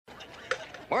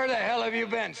Where the hell have you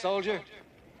been, soldier?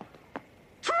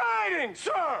 Training,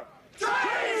 sir!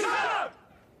 Training, sir!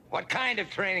 What kind of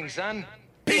training, son?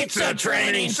 Pizza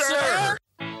training, sir!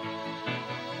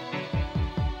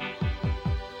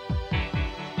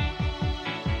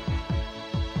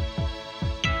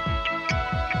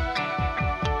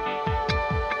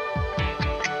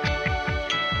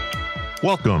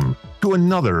 Welcome to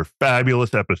another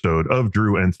fabulous episode of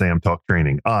Drew and Sam Talk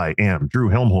Training. I am Drew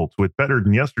Helmholtz with Better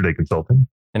Than Yesterday Consulting.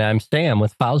 And I'm Sam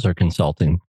with Fauser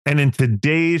Consulting. And in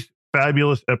today's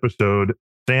fabulous episode,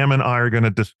 Sam and I are going to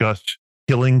discuss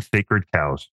killing sacred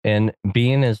cows. And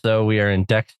being as though we are in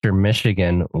Dexter,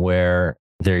 Michigan, where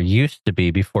there used to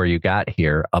be, before you got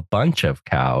here, a bunch of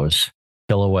cows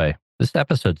kill away. This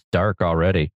episode's dark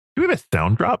already. Do we have a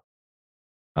sound drop?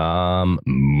 Right?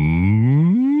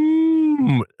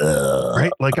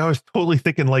 Like I was totally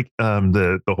thinking like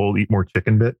the whole eat more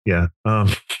chicken bit. Yeah.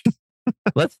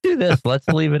 Let's do this. Let's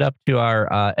leave it up to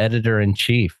our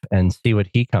editor-in-chief and see what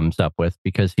he comes up with,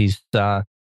 because he's had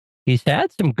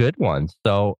some good ones.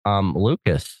 So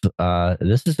Lucas,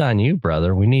 this is on you,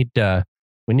 brother. We need a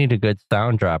good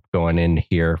sound drop going in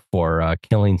here for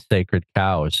killing sacred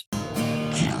cows.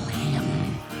 Kill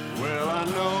him. Well, I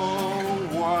know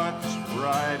what's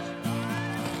right.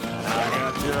 I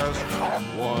got just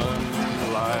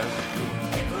one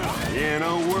life in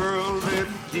a world that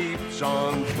keeps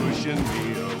on pushing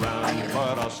me around,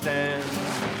 but I'll stand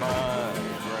my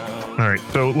ground. All right.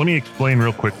 So let me explain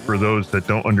real quick for those that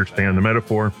don't understand the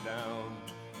metaphor.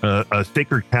 A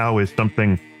sacred cow is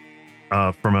something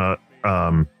from a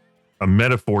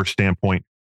metaphor standpoint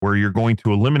where you're going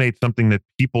to eliminate something that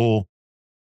people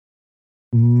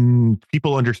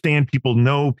understand, people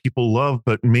know, people love,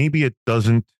 but maybe it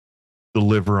doesn't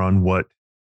deliver on what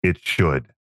it should.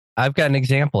 I've got an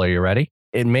example. Are you ready?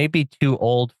 It may be too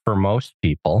old for most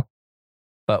people,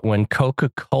 but when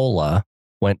Coca-Cola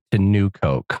went to New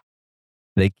Coke,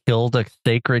 they killed a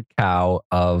sacred cow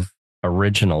of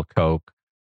original Coke,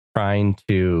 trying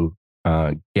to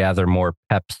gather more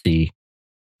Pepsi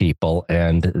people,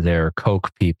 and their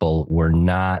Coke people were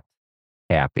not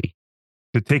happy.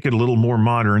 To take it a little more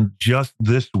modern, just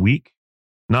this week,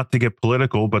 not to get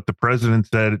political, but the president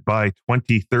said by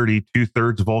 2030,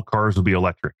 2/3 of all cars will be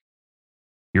electric.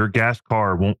 Your gas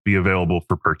car won't be available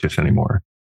for purchase anymore.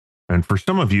 And for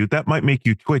some of you, that might make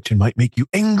you twitch and might make you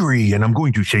angry. And I'm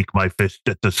going to shake my fist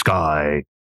at the sky.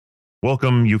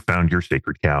 Welcome, you found your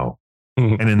sacred cow.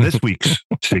 And in this week's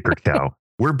Sacred Cow,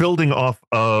 we're building off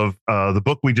of the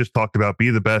book we just talked about, Be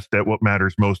the Best at What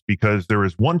Matters Most, because there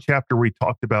is one chapter we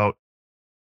talked about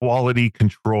quality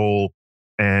control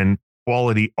and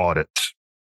quality audits.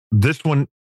 This one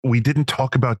we didn't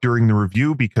talk about during the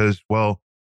review because, well,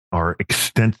 our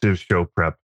extensive show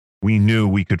prep, we knew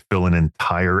we could fill an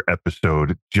entire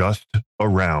episode just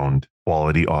around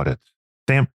quality audits.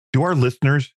 Sam, do our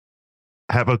listeners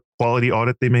have a quality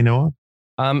audit they may know of?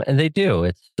 And they do.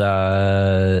 It's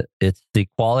the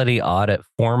quality audit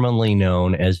formerly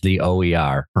known as the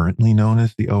OER. Currently known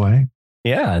as the OA?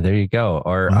 Yeah, there you go.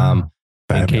 Or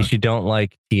in case you don't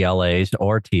like TLAs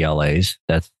or TLAs,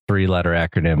 that's 3-letter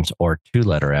acronyms or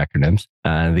 2-letter acronyms.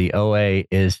 The OA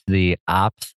is the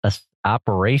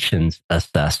operations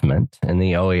assessment, and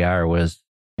the OER was.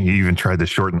 You even tried to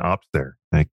shorten ops there.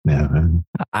 Like, yeah.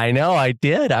 I know I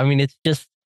did. I mean, it's just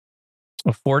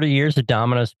 40 years of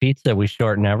Domino's Pizza. We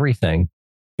shorten everything.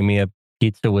 Give me a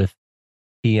pizza with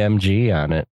PMG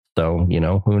on it. So, you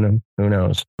know, who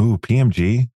knows? Ooh,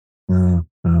 PMG.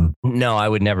 No, I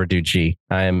would never do G.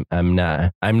 I'm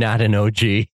not an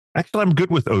OG. Actually, I'm good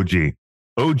with OG.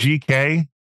 OGK,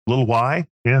 little Y.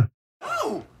 Yeah.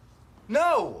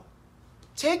 No.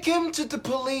 Take him to the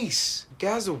police. You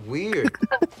guys are weird.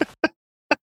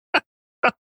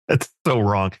 That's so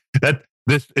wrong.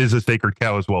 This is a sacred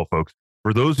cow as well, folks.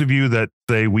 For those of you that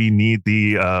say we need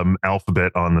the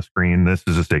alphabet on the screen, this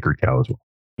is a sacred cow as well.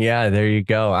 Yeah, there you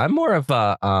go. I'm more of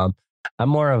a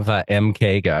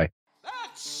MK guy.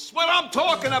 That's what I'm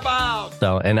talking about.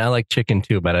 So, and I like chicken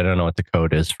too, but I don't know what the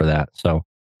code is for that. So,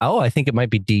 I think it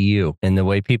might be DU. And the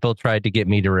way people tried to get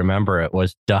me to remember it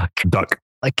was duck.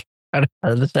 Like, how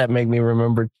does that make me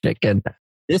remember chicken?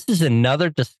 This is another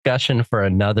discussion for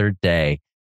another day.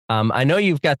 I know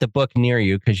you've got the book near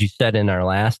you because you said in our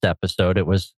last episode it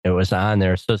was on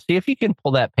there. So see if you can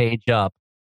pull that page up.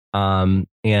 And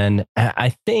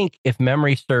I think if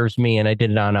memory serves me, and I did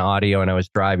it on audio and I was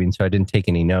driving, so I didn't take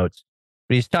any notes.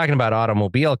 But he's talking about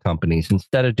automobile companies.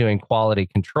 Instead of doing quality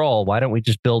control, why don't we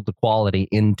just build the quality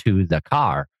into the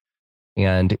car?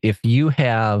 And if you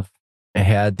have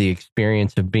had the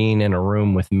experience of being in a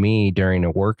room with me during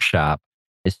a workshop,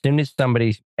 As soon as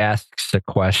somebody asks a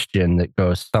question that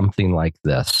goes something like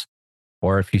this,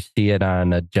 or if you see it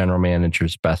on a general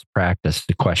manager's best practice,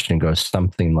 the question goes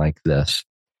something like this.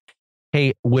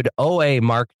 Hey, would OA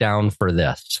mark down for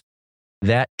this?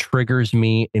 That triggers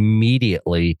me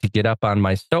immediately to get up on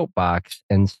my soapbox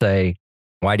and say,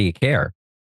 why do you care?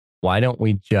 Why don't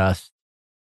we just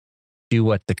do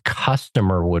what the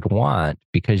customer would want?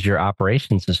 Because your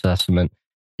operations assessment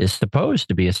is supposed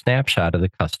to be a snapshot of the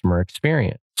customer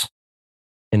experience.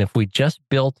 And if we just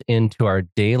built into our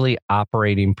daily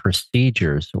operating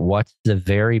procedures, what's the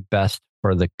very best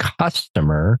for the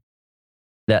customer,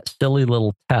 that silly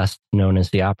little test known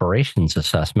as the operations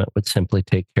assessment would simply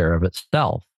take care of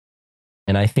itself.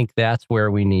 And I think that's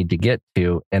where we need to get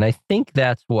to. And I think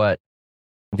that's what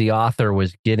the author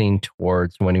was getting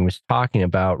towards when he was talking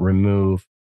about remove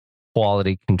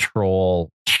quality control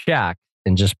check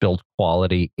and just build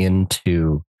quality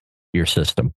into your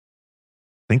system.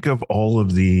 Think of all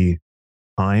of the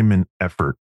time and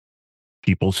effort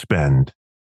people spend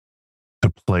to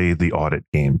play the audit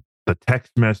game. The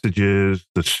text messages,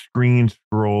 the screen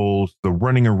scrolls, the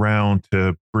running around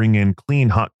to bring in clean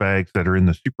hot bags that are in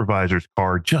the supervisor's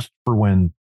car just for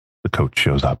when the coach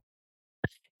shows up.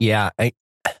 Yeah.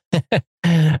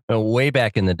 Way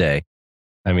back in the day,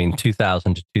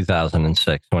 2000 to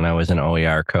 2006, when I was an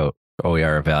OER coach,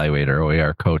 OER evaluator,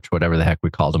 OER coach, whatever the heck we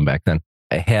called them back then,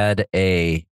 I had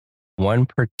one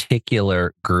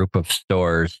particular group of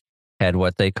stores had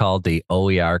what they called the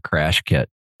OER crash kit.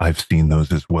 I've seen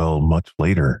those as well much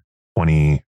later,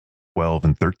 2012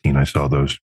 and 13. I saw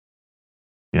those.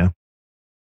 Yeah.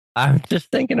 I'm just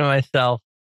thinking to myself,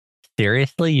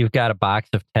 seriously, you've got a box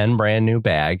of 10 brand new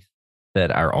bags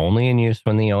that are only in use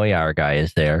when the OER guy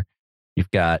is there.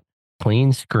 You've got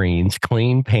clean screens,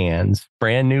 clean pans,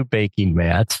 brand new baking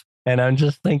mats. And I'm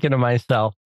just thinking to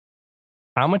myself,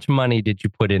 how much money did you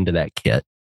put into that kit?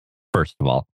 First of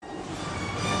all,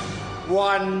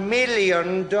 $1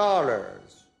 million.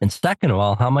 And second of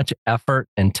all, how much effort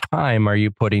and time are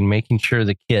you putting making sure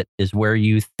the kit is where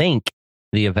you think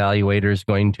the evaluator is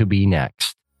going to be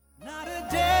next? Not a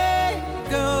day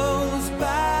goes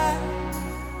by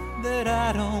that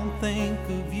I don't think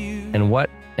of you. And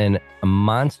what a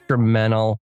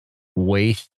monumental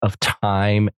waste of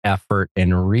time, effort,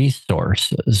 and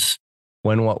resources.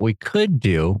 When what we could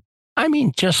do,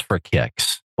 just for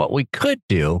kicks, what we could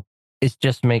do is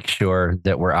just make sure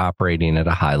that we're operating at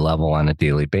a high level on a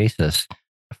daily basis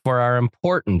for our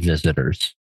important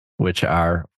visitors, which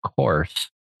are, of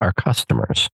course, our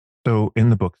customers. So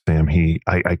in the book, Sam,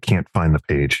 I can't find the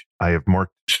page. I have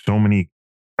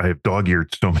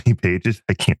dog-eared so many pages,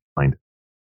 I can't find it.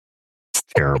 It's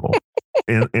terrible.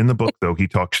 In the book, though, he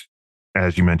talks,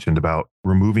 as you mentioned, about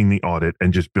removing the audit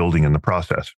and just building in the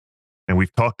process. And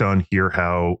we've talked on here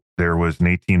how there was an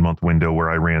 18-month window where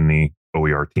I ran the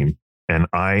OER team. And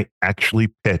I actually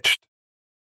pitched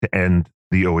to end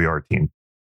the OER team.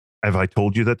 Have I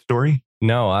told you that story?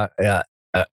 No,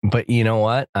 but you know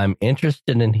what? I'm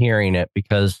interested in hearing it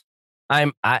because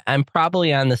I'm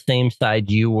probably on the same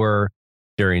side you were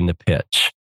during the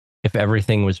pitch. If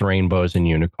everything was rainbows and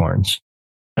unicorns,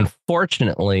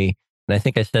 unfortunately, and I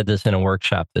think I said this in a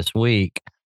workshop this week,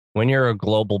 when you're a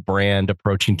global brand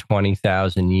approaching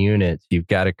 20,000 units, you've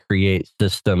got to create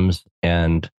systems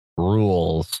and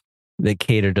rules that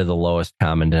cater to the lowest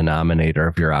common denominator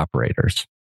of your operators.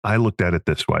 I looked at it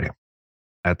this way.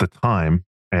 At the time,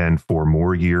 and for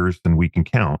more years than we can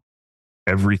count,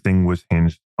 everything was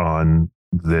hinged on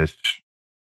this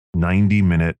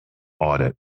 90-minute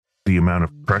audit. The amount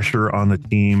of pressure on the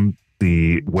team,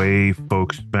 the way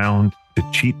folks found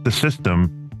to cheat the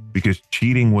system, because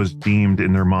cheating was deemed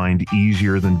in their mind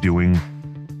easier than doing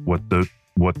what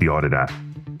the audit asked.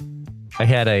 I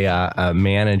had a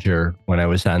manager when I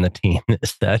was on the team that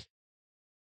said,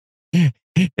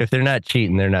 if they're not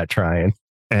cheating, they're not trying.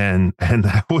 And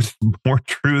that was more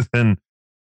true than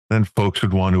folks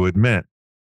would want to admit.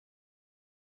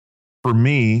 For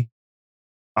me,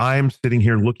 I'm sitting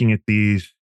here looking at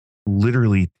these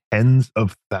literally tens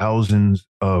of thousands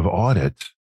of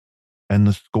audits, and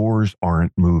the scores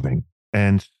aren't moving.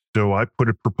 And so I put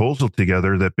a proposal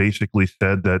together that basically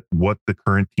said that what the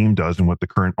current team does and what the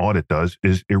current audit does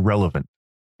is irrelevant.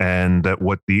 And that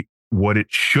what it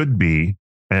should be,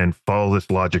 and follow this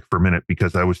logic for a minute,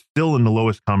 because I was still in the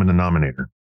lowest common denominator.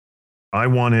 I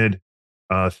wanted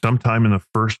sometime in the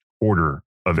first quarter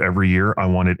of every year, I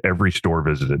wanted every store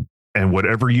visited. And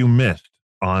whatever you missed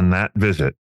on that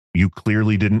visit, you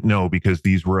clearly didn't know because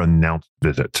these were announced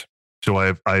visits. So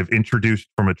I've introduced,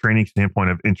 from a training standpoint,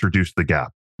 I've introduced the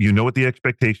gap. You know what the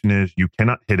expectation is. You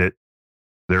cannot hit it.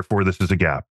 Therefore, this is a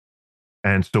gap.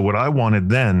 And so what I wanted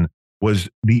then was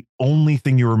the only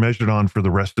thing you were measured on for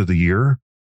the rest of the year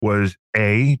was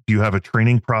A, do you have a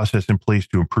training process in place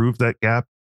to improve that gap?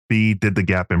 B, did the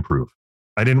gap improve?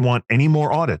 I didn't want any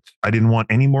more audits. I didn't want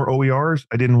any more OERs.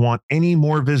 I didn't want any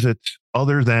more visits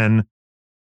other than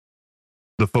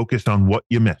the focus on what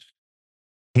you missed.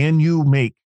 Can you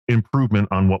make improvement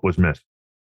on what was missed?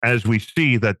 As we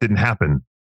see, that didn't happen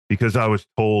because I was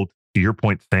told, to your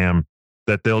point, Sam,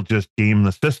 that they'll just game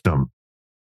the system.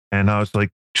 And I was like,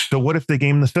 so what if they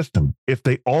game the system? If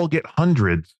they all get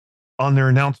hundreds on their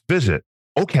announced visit,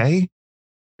 okay.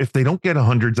 If they don't get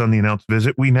hundreds on the announced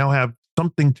visit, we now have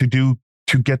something to do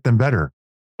to get them better.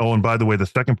 Oh, and by the way, the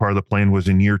second part of the plan was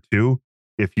in year 2.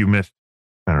 If you missed,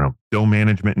 I don't know, dome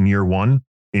management in year 1,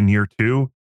 in year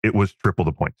 2, it was triple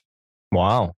the points.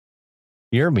 Wow.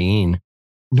 You're mean.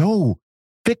 No,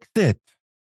 fix it.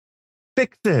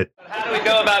 Fix it. How do we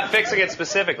go about fixing it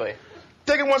specifically?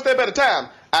 Take it one step at a time.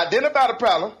 Identify the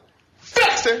problem,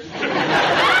 fix it.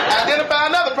 Identify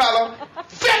another problem,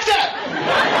 fix it.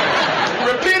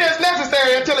 Repeat as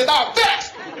necessary until it's all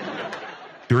fixed.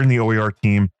 During the OER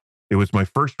team, it was my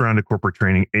first round of corporate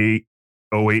training, 08,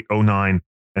 09.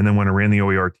 And then when I ran the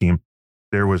OER team,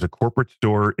 there was a corporate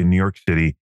store in New York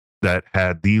City that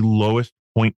had the lowest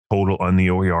point total on the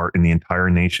OER in the entire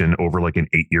nation over like an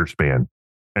 8-year span.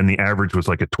 And the average was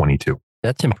like a 22.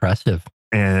 That's impressive.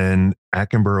 And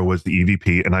Attenborough was the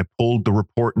EVP. And I pulled the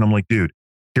report and I'm like, dude,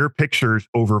 here are pictures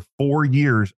over 4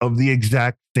 years of the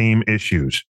exact same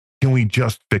issues. Can we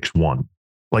just fix one?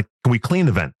 Like, can we clean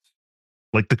events?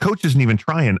 Like the coach isn't even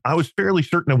trying. I was fairly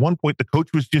certain at one point the coach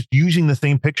was just using the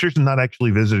same pictures and not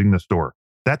actually visiting the store.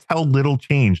 That's how little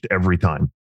changed every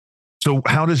time. So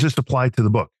how does this apply to the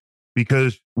book?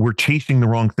 Because we're chasing the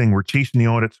wrong thing. We're chasing the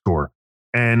audit score.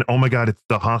 And oh my God, it's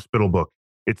the hospital book.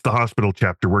 It's the hospital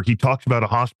chapter where he talks about a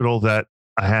hospital that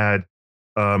had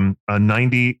a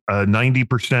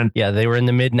 90%. Yeah, they were in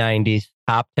the mid 90s,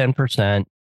 top 10%,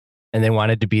 and they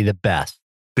wanted to be the best.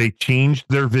 They changed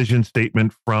their vision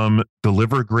statement from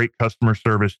deliver great customer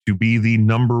service to be the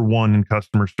number one in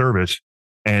customer service.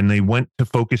 And they went to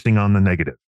focusing on the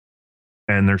negative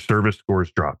and their service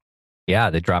scores dropped. Yeah,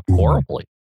 they dropped horribly.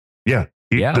 Yeah.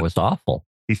 It was awful.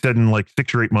 He said in like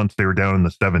 6 or 8 months, they were down in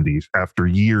the 70s after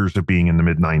years of being in the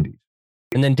mid 90s.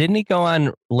 And then didn't he go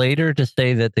on later to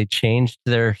say that they changed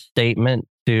their statement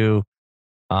to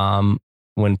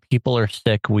when people are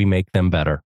sick, we make them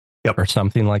better? Yep. Or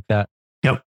something like that.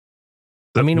 Yep.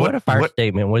 What if our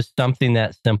statement was something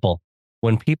that simple?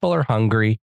 When people are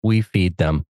hungry, we feed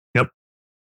them. Yep.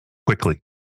 Quickly.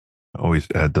 Always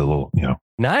add the little,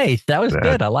 Nice. That was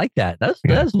good. I like that. That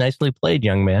was nicely played,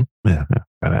 young man. Yeah.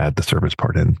 Gotta add the service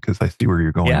part in because I see where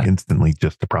you're going instantly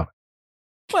just to profit.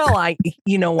 Well,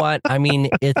 you know what? I mean,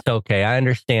 it's okay. I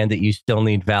understand that you still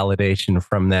need validation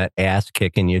from that ass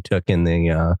kicking you took in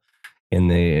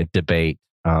the debate.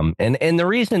 And the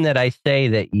reason that I say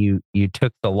that you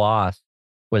took the loss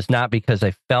was not because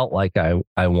I felt like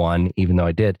I won, even though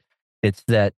I did. It's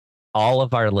that all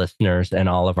of our listeners and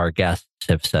all of our guests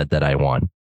have said that I won.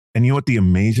 And you know what the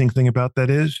amazing thing about that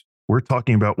is? We're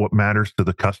talking about what matters to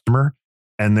the customer.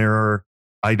 And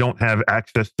I don't have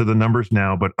access to the numbers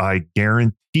now, but I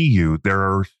guarantee you there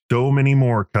are so many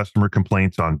more customer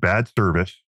complaints on bad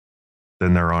service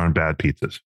than there are on bad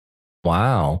pizzas.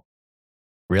 Wow.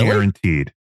 Really?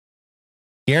 Guaranteed.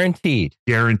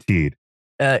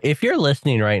 If you're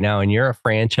listening right now and you're a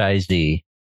franchisee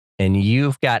and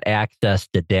you've got access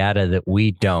to data that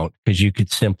we don't, because you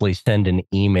could simply send an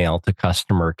email to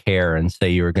customer care and say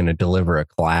you were going to deliver a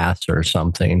class or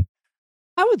something,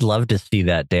 I would love to see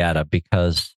that data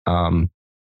because I'm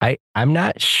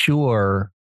not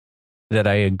sure that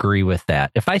I agree with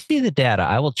that. If I see the data,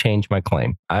 I will change my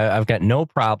claim. I've got no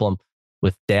problem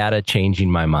with data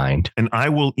changing my mind. And I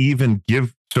will even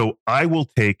I will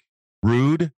take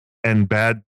rude and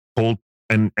bad cold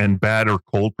and bad or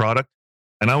cold product,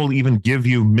 and I will even give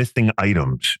you missing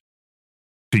items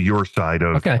to your side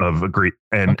of agree.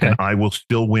 And I will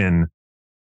still win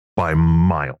by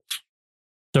miles.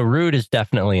 So rude is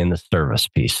definitely in the service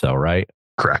piece, though, right?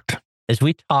 Correct. As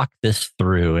we talk this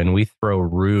through and we throw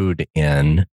rude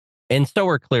in, and so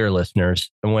we're clear,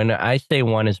 listeners, when I say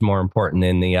one is more important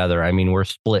than the other, I mean, we're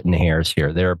splitting hairs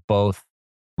here. They're both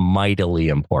mightily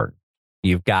important.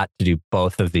 You've got to do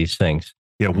both of these things.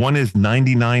 Yeah, one is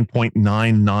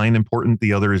 99.99 important.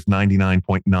 The other is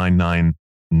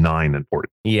 99.999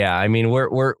 important. Yeah, I mean,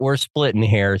 we're splitting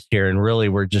hairs here, and really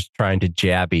we're just trying to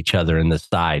jab each other in the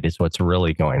side is what's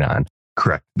really going on.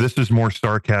 Correct. This is more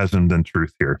sarcasm than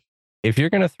truth here. If you're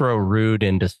going to throw rude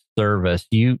into service,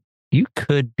 you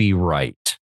could be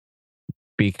right,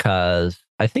 because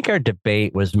I think our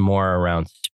debate was more around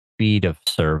speed of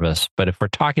service. But if we're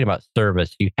talking about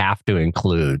service, you have to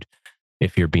include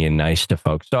if you're being nice to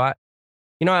folks. So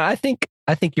I think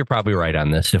you're probably right on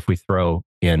this if we throw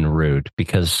in rude,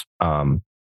 because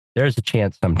there's a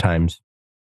chance sometimes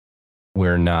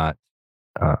we're not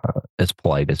as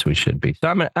polite as we should be. So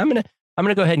I'm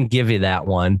gonna go ahead and give you that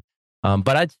one.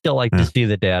 But I'd still like to see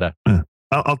the data.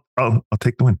 I'll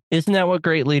take the win. Isn't that what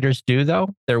great leaders do,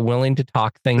 though? They're willing to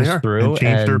talk things through and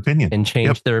change their opinion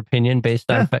their opinion based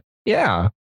on fact. Yeah.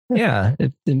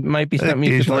 It might be something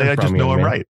you should learn I from. just know I'm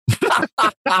right.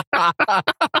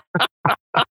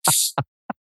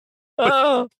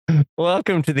 Oh,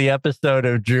 welcome to the episode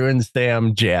of Drew and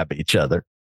Sam Jab Each Other.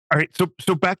 All right.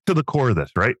 So back to the core of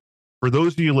this, right? For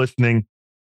those of you listening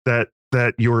that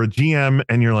you're a GM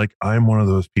and you're like, I'm one of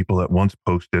those people that once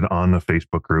posted on the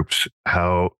Facebook groups,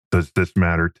 how does this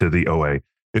matter to the OA?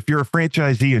 If you're a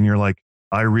franchisee and you're like,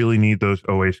 I really need those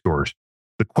OA scores,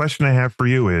 the question I have for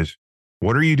you is,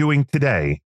 what are you doing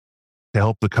today to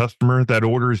help the customer that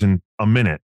orders in a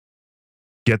minute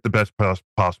get the best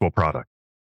possible product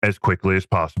as quickly as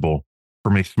possible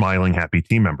from a smiling, happy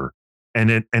team member?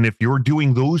 And if you're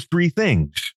doing those three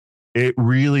things, it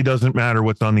really doesn't matter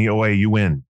what's on the OA, you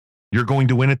win. You're going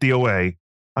to win at the OA.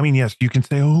 I mean, yes, you can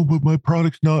say, oh, but my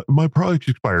product's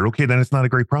expired. Okay, then it's not a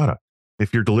great product.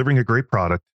 If you're delivering a great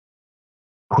product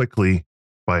quickly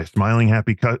by a smiling,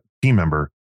 happy team member,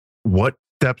 what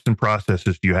steps and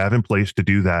processes do you have in place to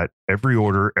do that every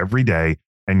order, every day?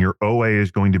 And your OA is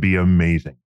going to be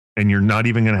amazing. And you're not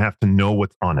even going to have to know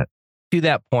what's on it. To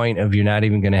that point of you're not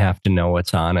even going to have to know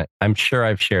what's on it. I'm sure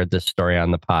I've shared this story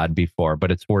on the pod before,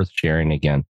 but it's worth sharing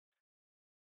again.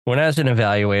 When I was an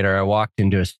evaluator, I walked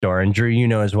into a store, and Drew, you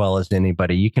know as well as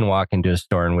anybody, you can walk into a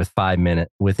store and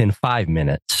within 5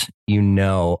 minutes, you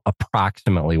know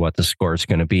approximately what the score is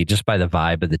going to be just by the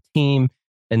vibe of the team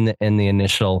and the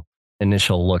initial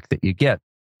look that you get.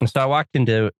 And so I walked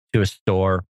into a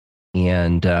store,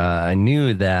 and I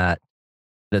knew that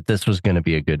this was going to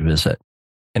be a good visit.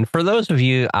 And for those of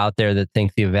you out there that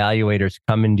think the evaluators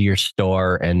come into your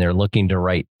store and they're looking to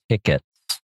write tickets,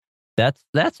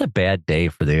 that's a bad day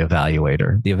for the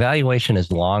evaluator. The evaluation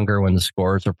is longer when the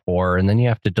scores are poor, and then you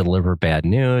have to deliver bad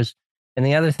news. And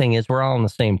the other thing is we're all on the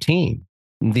same team.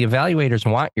 The evaluators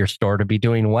want your store to be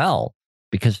doing well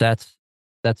because that's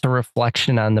a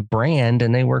reflection on the brand,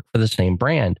 and they work for the same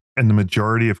brand. And the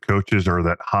majority of coaches are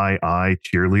that high I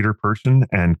cheerleader person,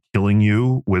 and killing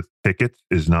you with tickets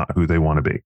is not who they want to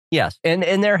be. Yes. And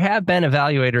there have been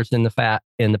evaluators in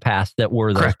the past that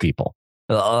were those people.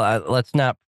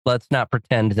 Let's not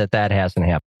pretend that hasn't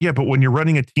happened. Yeah, but when you're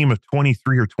running a team of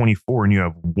 23 or 24 and you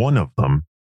have one of them,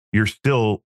 you're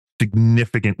still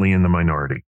significantly in the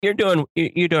minority. You're doing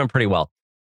pretty well.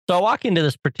 So I walk into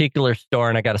this particular store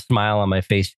and I got a smile on my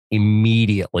face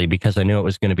immediately because I knew it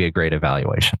was going to be a great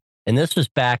evaluation. And this was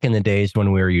back in the days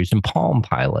when we were using Palm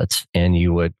Pilots, and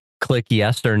you would click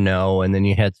yes or no, and then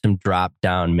you had some drop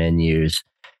down menus.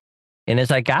 And as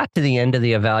I got to the end of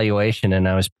the evaluation and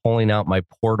I was pulling out my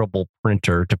portable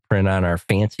printer to print on our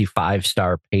fancy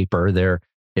 5-star paper, their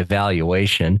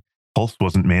evaluation. Pulse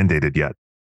wasn't mandated yet.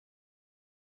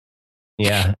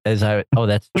 Yeah.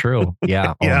 That's true.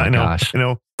 Yeah. Oh yeah, my gosh. I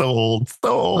know. So old.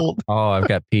 Oh, I've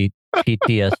got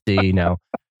PTSD now.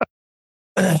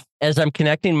 As I'm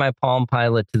connecting my Palm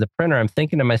Pilot to the printer, I'm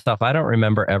thinking to myself, I don't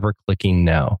remember ever clicking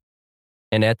no.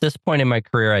 And at this point in my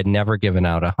career, I'd never given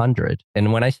out 100.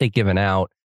 And when I say given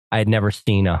out, I had never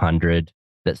seen 100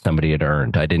 that somebody had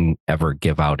earned. I didn't ever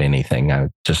give out anything. I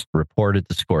just reported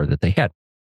the score that they had.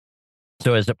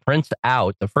 So as it prints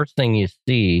out, the first thing you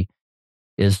see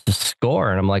is the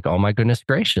score. And I'm like, oh my goodness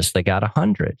gracious, they got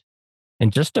 100.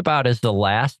 And just about as the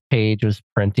last page was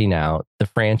printing out, the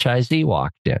franchisee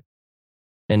walked in,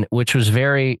 and which was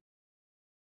very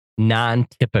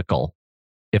non-typical.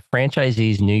 If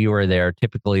franchisees knew you were there,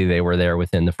 typically they were there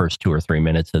within the first 2 or 3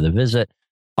 minutes of the visit,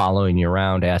 following you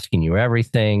around, asking you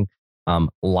everything,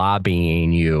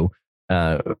 lobbying you,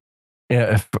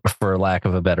 for lack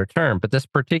of a better term. But this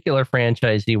particular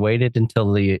franchisee waited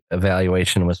until the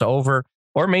evaluation was over,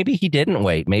 or maybe he didn't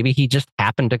wait. Maybe he just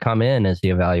happened to come in as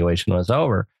the evaluation was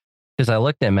over. Because I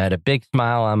looked at him, had a big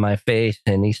smile on my face,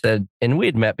 and he said, and we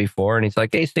had met before, and he's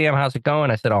like, hey, Sam, how's it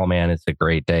going? I said, oh man, it's a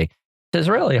great day. He says,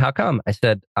 really? How come? I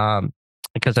said,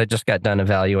 because I just got done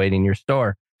evaluating your store.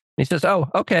 And he says, oh,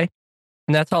 okay.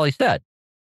 And that's all he said.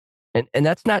 And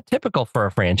that's not typical for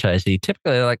a franchisee.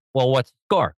 Typically, they're like, well, what's the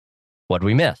score? What'd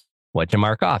we miss? What'd you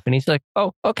mark off? And he's like,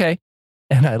 oh, okay.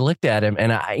 And I looked at him,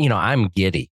 and I'm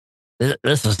giddy.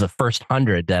 This is the first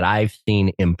 100 that I've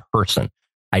seen in person.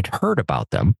 I'd heard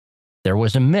about them. There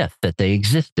was a myth that they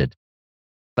existed.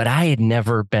 but I had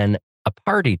never been a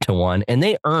party to one, and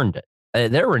they earned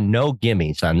it. There were no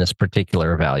gimmies on this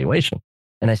particular evaluation.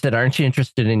 And I said, aren't you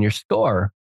interested in your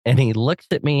score? And he looks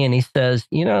at me and he says,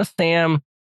 you know, Sam,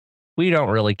 we don't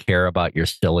really care about your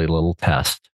silly little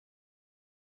test.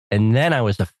 And then I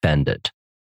was offended.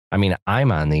 I mean,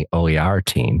 I'm on the OER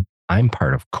team. I'm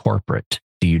part of corporate.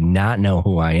 Do you not know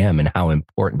who I am and how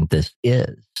important this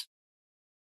is?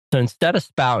 So instead of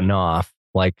spouting off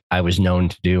like I was known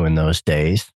to do in those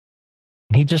days,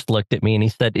 he just looked at me and he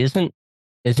said, isn't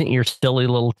your silly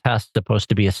little test supposed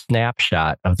to be a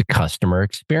snapshot of the customer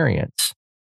experience?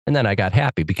 And then I got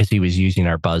happy because he was using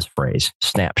our buzz phrase,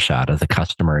 snapshot of the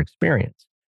customer experience.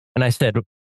 And I said,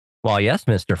 well, yes,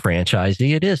 Mr.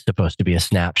 Franchisee, it is supposed to be a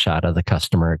snapshot of the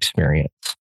customer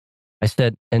experience. I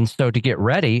said, and so to get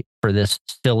ready for this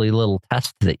silly little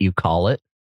test that you call it,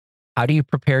 how do you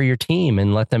prepare your team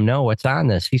and let them know what's on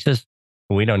this? He says,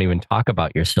 we don't even talk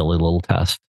about your silly little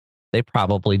test. They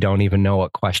probably don't even know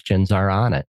what questions are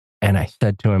on it. And I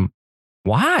said to him,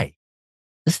 why?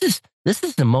 This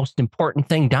is the most important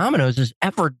thing Domino's has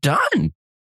ever done.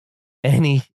 And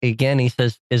he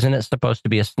says, isn't it supposed to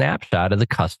be a snapshot of the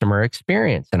customer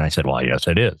experience? And I said, well, yes,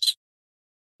 it is.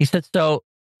 He said, so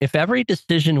if every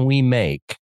decision we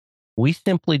make, we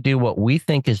simply do what we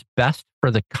think is best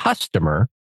for the customer,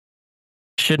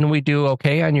 shouldn't we do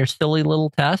okay on your silly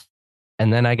little test?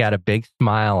 And then I got a big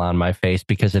smile on my face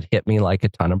because it hit me like a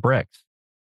ton of bricks.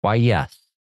 Why, yes.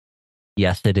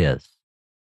 Yes, it is.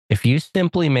 If you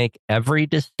simply make every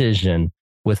decision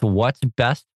with what's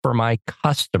best for my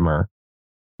customer,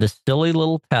 the silly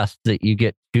little test that you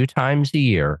get 2 times a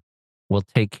year will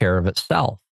take care of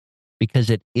itself, because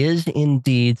it is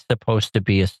indeed supposed to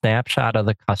be a snapshot of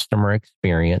the customer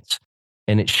experience,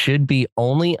 and it should be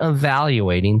only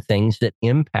evaluating things that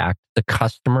impact the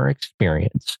customer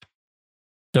experience.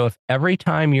 So if every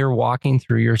time you're walking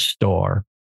through your store,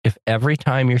 if every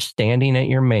time you're standing at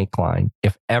your make line,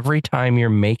 if every time you're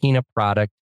making a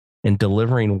product and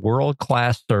delivering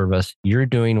world-class service, you're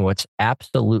doing what's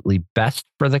absolutely best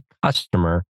for the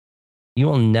customer, you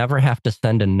will never have to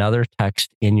send another text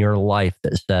in your life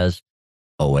that says,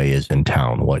 OA is in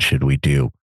town. What should we do?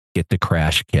 Get the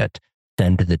crash kit.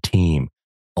 Send to the team.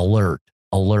 Alert,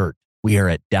 alert. We are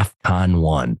at DEFCON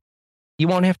 1. You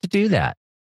won't have to do that.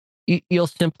 You'll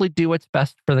simply do what's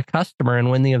best for the customer. And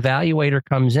when the evaluator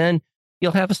comes in,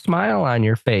 you'll have a smile on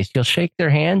your face. You'll shake their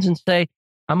hands and say,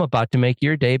 I'm about to make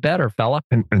your day better, fella.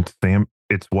 And Sam,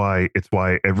 it's why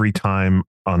every time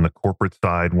on the corporate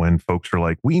side, when folks are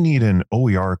like, we need an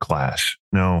OER class.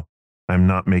 No, I'm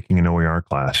not making an OER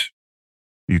class.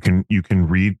 You can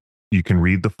read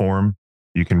the form.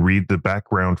 You can read the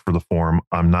background for the form.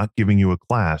 I'm not giving you a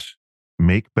class.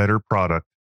 Make better product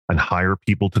and hire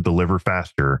people to deliver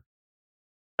faster.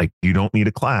 Like, you don't need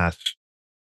a class.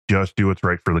 Just do what's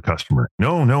right for the customer.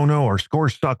 No. Our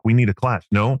scores suck. We need a class.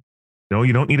 No,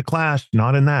 you don't need a class.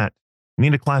 Not in that. You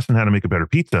need a class on how to make a better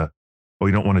pizza. Oh,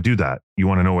 you don't want to do that. You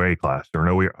want an OA class or an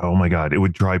OA. Oh my God, it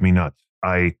would drive me nuts.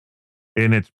 And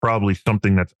it's probably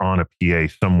something that's on a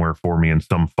PA somewhere for me in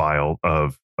some file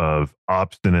of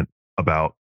obstinate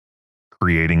about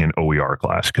creating an OER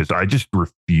class, because I just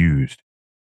refused.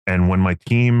 And when my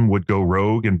team would go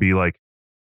rogue and be like,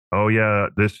 oh yeah,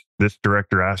 this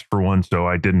director asked for one, so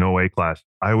I did an OA class,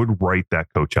 I would write that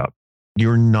coach up.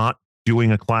 You're not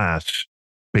doing a class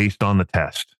based on the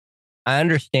test. I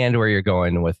understand where you're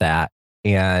going with that.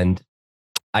 And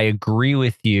I agree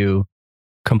with you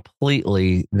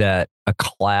completely that a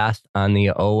class on the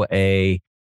OA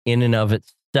in and of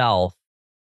itself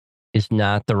is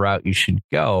not the route you should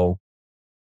go.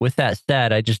 With that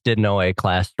said, I just did an OA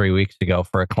class 3 weeks ago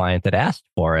for a client that asked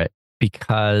for it,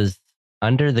 because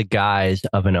under the guise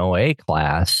of an OA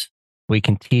class, we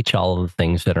can teach all of the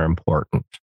things that are important.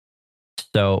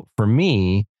 So for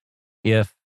me,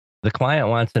 if the client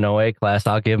wants an OA class,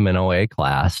 I'll give them an OA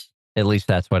class. At least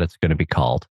that's what it's going to be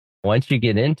called. Once you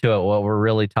get into it, what we're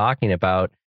really talking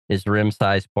about is rim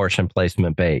size, portion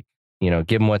placement, bake.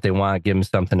 Give them what they want, give them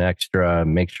something extra,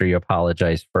 make sure you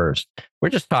apologize first. We're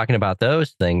just talking about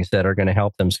those things that are going to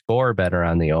help them score better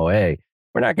on the OA.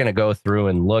 We're not going to go through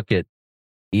and look at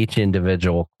each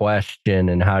individual question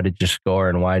and how did you score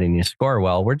and why didn't you score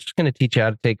well. We're just going to teach you how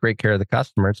to take great care of the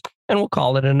customers, and we'll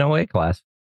call it an OA class.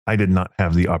 I did not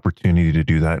have the opportunity to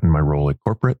do that in my role at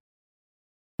corporate.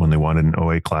 When they wanted an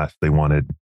OA class, they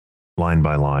wanted line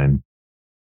by line.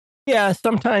 Yeah,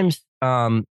 sometimes,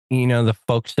 the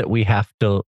folks that we have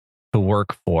to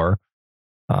work for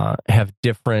have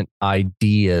different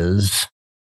ideas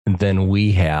than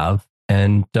we have.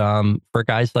 And for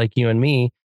guys like you and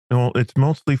me, No, it's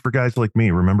mostly for guys like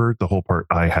me. Remember the whole part,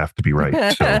 I have to be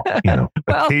right. So, well,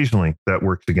 occasionally that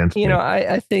works against me.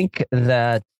 I think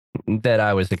that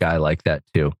I was a guy like that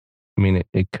too. I mean,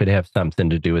 it could have something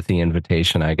to do with the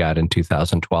invitation I got in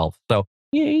 2012. So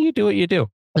you do what you do.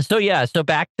 So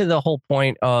back to the whole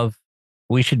point of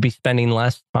we should be spending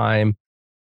less time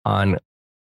on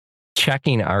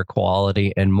checking our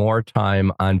quality and more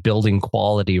time on building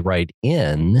quality right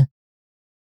in.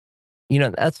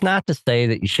 That's not to say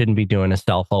that you shouldn't be doing a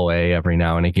self OA every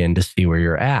now and again to see where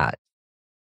you're at.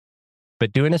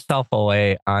 But doing a self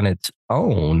OA on its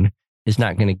own is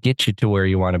not going to get you to where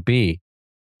you want to be.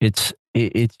 It's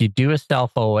you do a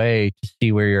self OA to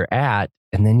see where you're at,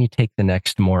 and then you take the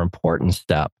next more important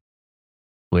step,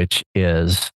 which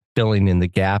is filling in the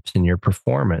gaps in your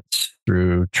performance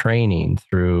through training,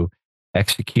 through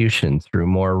execution, through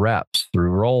more reps,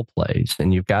 through role plays.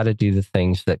 And you've got to do the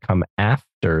things that come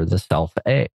after the self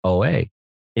OA.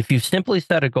 If you simply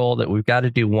set a goal that we've got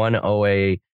to do one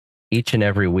OA each and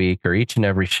every week or each and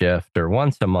every shift or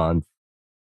once a month,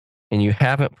 and you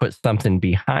haven't put something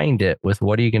behind it with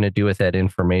what are you going to do with that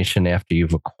information after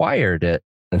you've acquired it,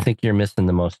 I think you're missing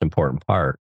the most important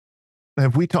part.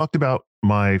 Have we talked about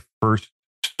my first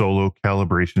solo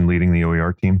calibration leading the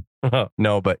OER team?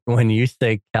 No, but when you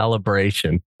say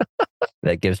calibration,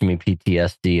 that gives me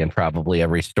PTSD in probably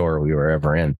every store we were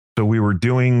ever in. So we were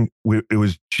it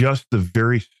was just the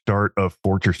very start of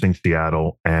fortressing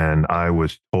Seattle, and I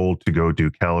was told to go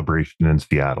do calibration in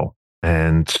Seattle.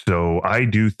 And so I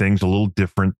do things a little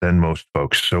different than most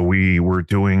folks. So we were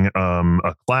doing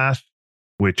a class,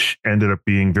 which ended up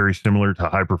being very similar to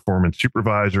high performance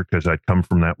supervisor because I'd come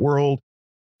from that world.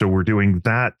 So we're doing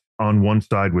that on one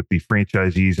side with the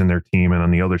franchisees and their team. And on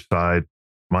the other side,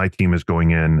 my team is going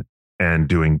in and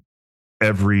doing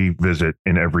every visit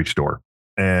in every store.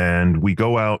 And we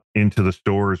go out into the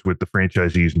stores with the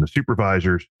franchisees and the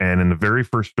supervisors. And in the very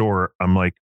first store, I'm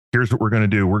like, here's what we're going to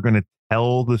do. We're going to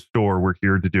tell the store we're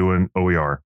here to do an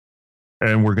OER.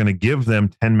 And we're going to give them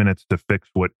 10 minutes to fix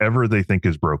whatever they think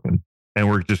is broken. And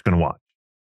we're just going to watch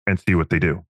and see what they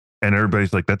do. And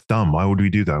everybody's like, that's dumb. Why would we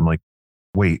do that? I'm like,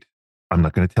 wait, I'm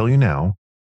not going to tell you now,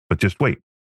 but just wait.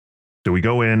 So we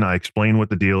go in, I explain what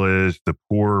the deal is. The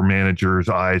poor manager's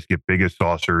eyes get big as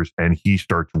saucers, and he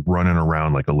starts running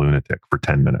around like a lunatic for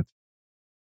 10 minutes.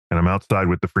 And I'm outside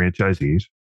with the franchisees.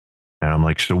 And I'm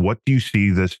like, so what do you see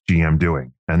this GM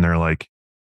doing? And they're like,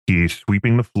 he's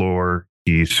sweeping the floor.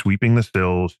 He's sweeping the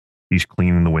sills. He's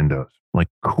cleaning the windows. I'm like,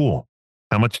 cool.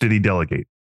 How much did he delegate?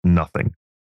 Nothing.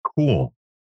 Cool.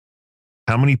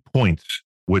 How many points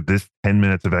would this 10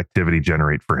 minutes of activity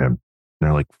generate for him? And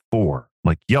they're like, 4. I'm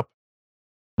like, yep.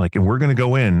 Like, and we're going to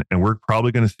go in and we're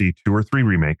probably going to see 2 or 3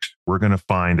 remakes. We're going to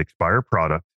find expired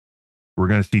product. We're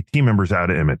going to see team members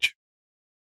out of image.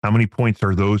 How many points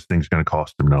are those things going to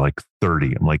cost him? They're like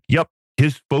 30. I'm like, yep.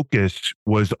 His focus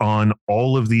was on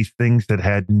all of these things that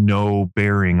had no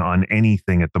bearing on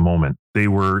anything at the moment. They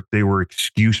were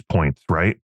excuse points,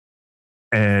 right?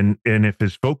 And if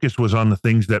his focus was on the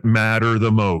things that matter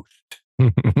the most,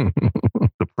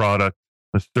 the product,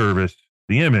 the service,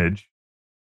 the image,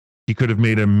 he could have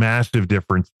made a massive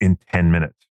difference in 10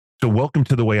 minutes. So welcome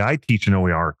to the way I teach an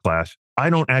OER class. I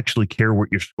don't actually care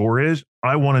what your score is.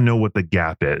 I want to know what the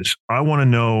gap is. I want to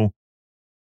know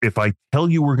if I tell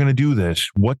you we're going to do this,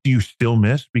 what do you still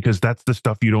miss? Because that's the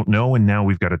stuff you don't know. And now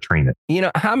we've got to train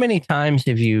it. How many times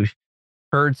have you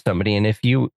heard somebody, and if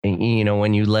you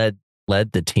when you led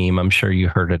the team, I'm sure you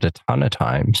heard it a ton of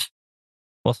times.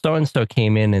 Well, so-and-so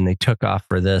came in and they took off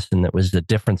for this, and it was the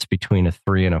difference between a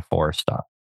 3 and a 4-star.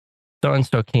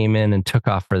 So-and-so came in and took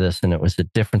off for this, and it was the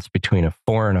difference between a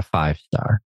 4 and a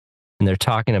 5-star. And they're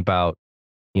talking about,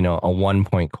 a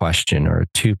 1-point question or a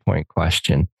 2-point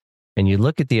question. And you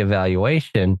look at the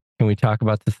evaluation, can we talk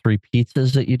about the 3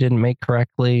 pizzas that you didn't make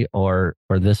correctly or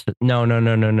this? No.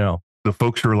 The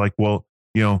folks are like, well,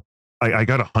 I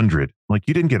got 100. Like,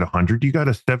 you didn't get 100, you got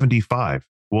a 75.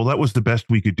 Well, that was the best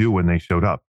we could do when they showed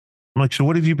up. I'm like, so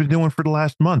what have you been doing for the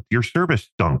last month? Your service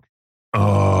stunk.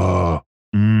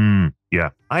 Yeah.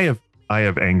 I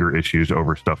have anger issues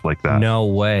over stuff like that. No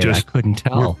way. I couldn't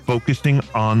tell. We're focusing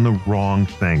on the wrong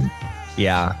thing.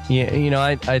 Yeah.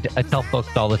 I tell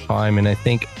folks all the time, and I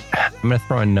think I'm going to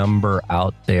throw a number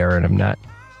out there, and I'm not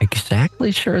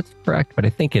exactly sure it's correct, but I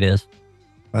think it is.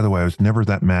 By the way, I was never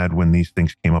that mad when these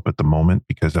things came up at the moment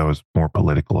because I was more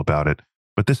political about it.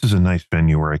 But this is a nice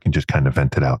venue where I can just kind of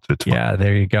vent it out. So it's fun. Yeah,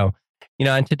 there you go.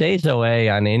 On today's OA,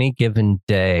 on any given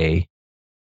day,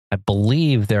 I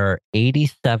believe there are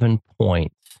 87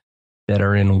 points that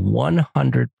are in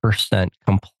 100%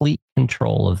 complete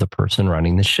control of the person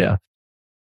running the shift.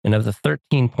 And of the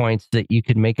 13 points that you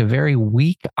could make a very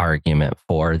weak argument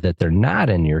for that they're not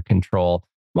in your control,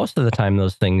 most of the time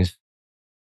those things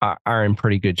are in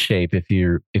pretty good shape if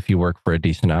you work for a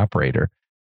decent operator.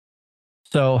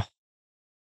 So,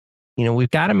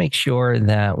 we've got to make sure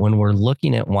that when we're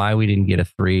looking at why we didn't get a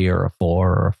 3 or a 4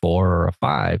 or a 4 or a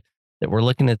 5, that we're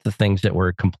looking at the things that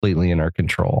were completely in our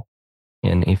control.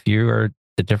 And if you are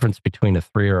the difference between a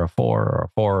 3 or a 4 or a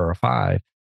 4 or a 5,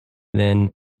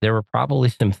 then there were probably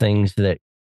some things that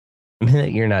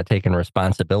you're not taking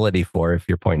responsibility for if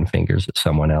you're pointing fingers at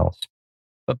someone else.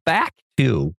 But back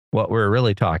to what we're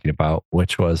really talking about,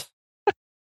 which was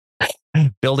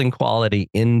building quality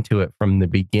into it from the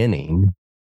beginning.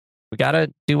 We got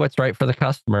to do what's right for the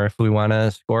customer if we want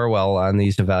to score well on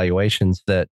these evaluations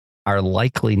that are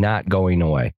likely not going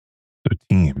away. So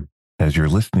team, as you're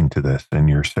listening to this and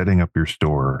you're setting up your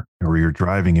store or you're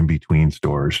driving in between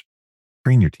stores,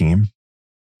 train your team.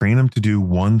 Train them to do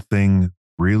one thing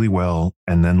really well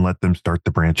and then let them start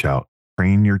to branch out.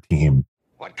 Train your team.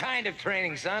 What kind of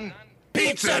training, son?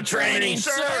 Pizza training,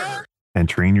 sir. And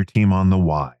train your team on the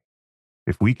why.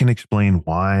 If we can explain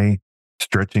why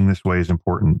stretching this way is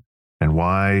important and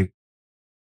why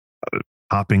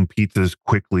topping pizzas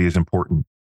quickly is important,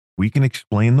 we can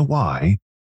explain the why.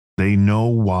 They know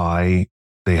why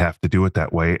they have to do it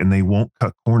that way and they won't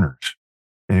cut corners.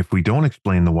 And if we don't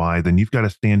explain the why, then you've got to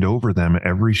stand over them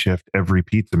every shift, every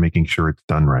pizza, making sure it's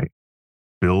done right.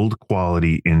 Build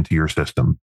quality into your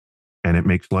system. And it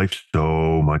makes life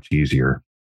so much easier.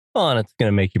 Well, and it's going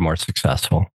to make you more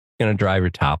successful. It's going to drive your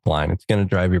top line. It's going to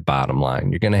drive your bottom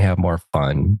line. You're going to have more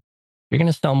fun. You're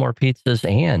going to sell more pizzas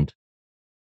and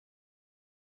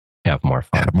have more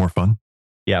fun. Have more fun?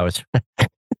 Yeah,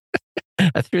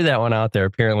 I threw that one out there.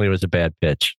 Apparently it was a bad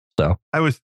pitch. So I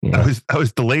was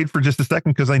delayed for just a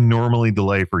second because I normally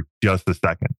delay for just a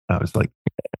second. I was like,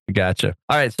 gotcha.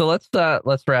 All right. So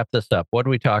let's wrap this up. What do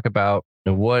we talk about?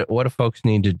 What do folks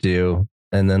need to do?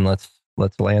 And then let's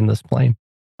land this plane.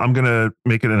 I'm going to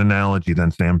make it an analogy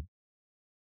then, Sam.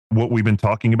 What we've been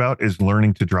talking about is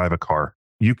learning to drive a car.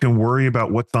 You can worry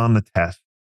about what's on the test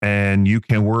and you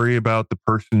can worry about the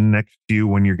person next to you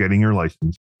when you're getting your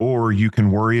license, or you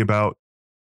can worry about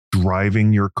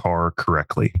driving your car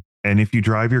correctly. And if you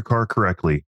drive your car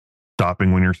correctly,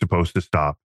 stopping when you're supposed to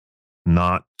stop,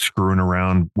 not screwing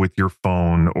around with your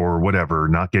phone or whatever,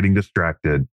 not getting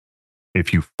distracted.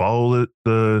 If you follow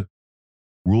the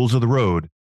rules of the road,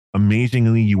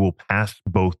 amazingly, you will pass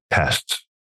both tests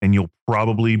and you'll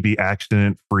probably be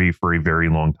accident free for a very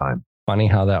long time. Funny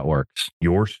how that works.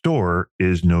 Your store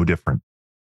is no different.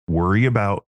 Worry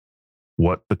about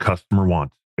what the customer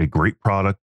wants. A great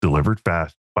product delivered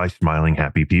fast by smiling,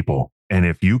 happy people. And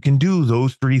if you can do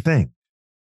those 3 things,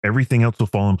 everything else will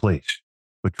fall in place.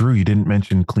 But Drew, you didn't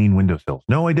mention clean windowsills.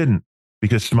 No, I didn't,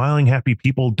 because smiling, happy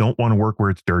people don't want to work where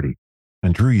it's dirty.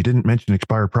 And Drew, you didn't mention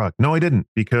expired product. No, I didn't,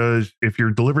 because if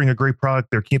you're delivering a great product,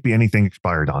 there can't be anything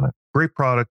expired on it. Great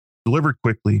product, delivered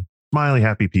quickly, smiley,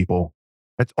 happy people.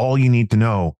 That's all you need to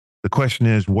know. The question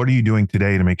is, what are you doing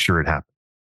today to make sure it happens?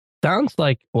 Sounds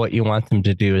like what you want them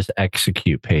to do is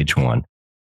execute page 1.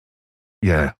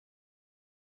 Yeah.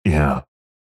 Yeah.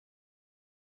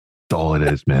 That's all it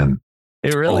is, man.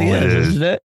 It really is, isn't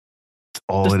it?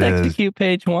 All Just it is. execute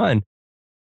page 1.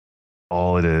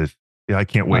 All it is. Yeah, I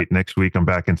can't wait. Next week, I'm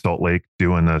back in Salt Lake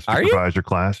doing the supervisor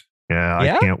class. Yeah,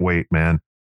 I can't wait, man.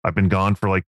 I've been gone for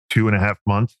like 2.5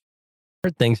 months.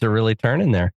 Heard things are really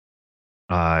turning there.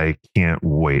 I can't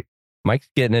wait. Mike's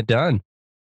getting it done.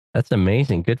 That's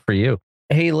amazing. Good for you.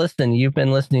 Hey, listen, you've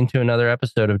been listening to another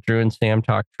episode of Drew and Sam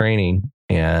Talk Training.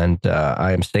 And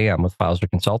I am Sam with Fowler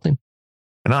Consulting.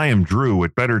 And I am Drew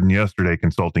with Better Than Yesterday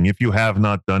Consulting. If you have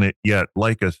not done it yet,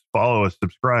 like us, follow us,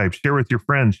 subscribe, share with your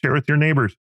friends, share with your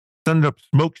neighbors. Send up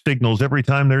smoke signals every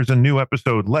time there's a new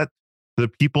episode. Let the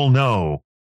people know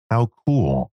how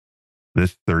cool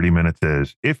this 30 minutes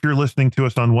is. If you're listening to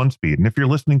us on 1 speed, and if you're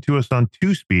listening to us on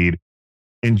 2 speed,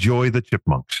 enjoy the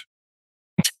chipmunks.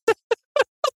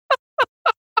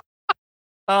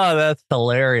 Oh, that's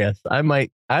hilarious. I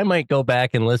might go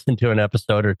back and listen to an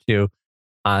episode or 2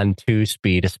 on 2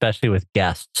 speed, especially with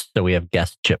guests. So we have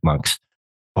guest chipmunks.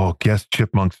 Oh, guest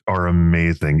chipmunks are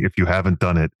amazing. If you haven't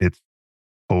done it, it's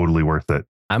totally worth it.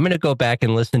 I'm going to go back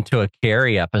and listen to a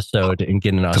Carrie episode and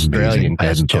get an Australian I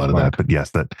hadn't guest thought of chipmunk. that, but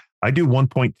yes, that I do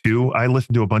 1.2. I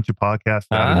listen to a bunch of podcasts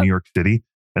out of New York City,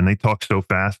 and they talk so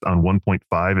fast on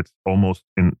 1.5, it's almost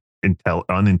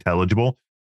unintelligible.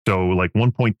 So like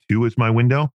 1.2 is my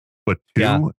window, but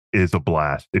 2 is a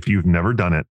blast. If you've never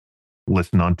done it,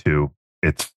 listen on 2.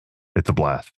 It's a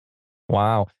blast.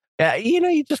 Wow. Yeah,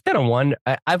 you just kind of wonder.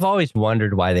 I've always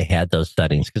wondered why they had those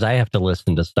settings because I have to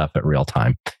listen to stuff at real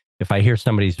time. If I hear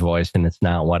somebody's voice and it's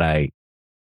not what I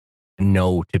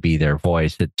know to be their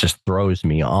voice, it just throws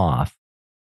me off.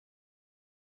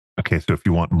 Okay, so if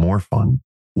you want more fun,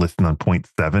 listen on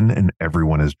 0.7 and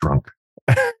everyone is drunk.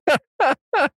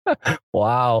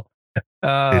 Wow.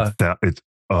 It's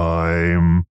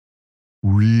I'm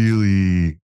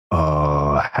really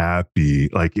happy.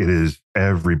 Like it is,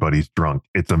 everybody's drunk.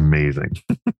 It's amazing.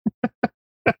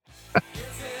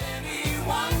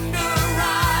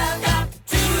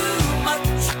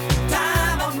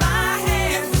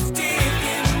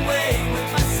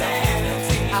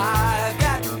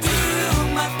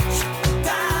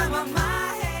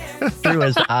 Drew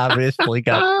has obviously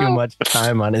got too much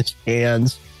time on his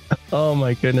hands. Oh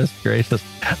my goodness gracious.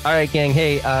 All right, gang.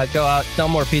 Hey, go out, sell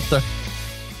more pizza.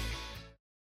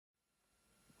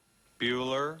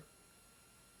 Bueller.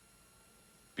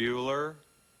 Bueller.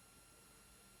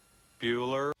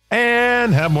 Bueller.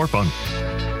 And have more fun.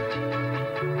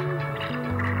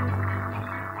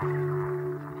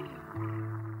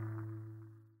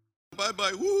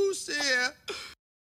 Bye-bye. Woo, see ya.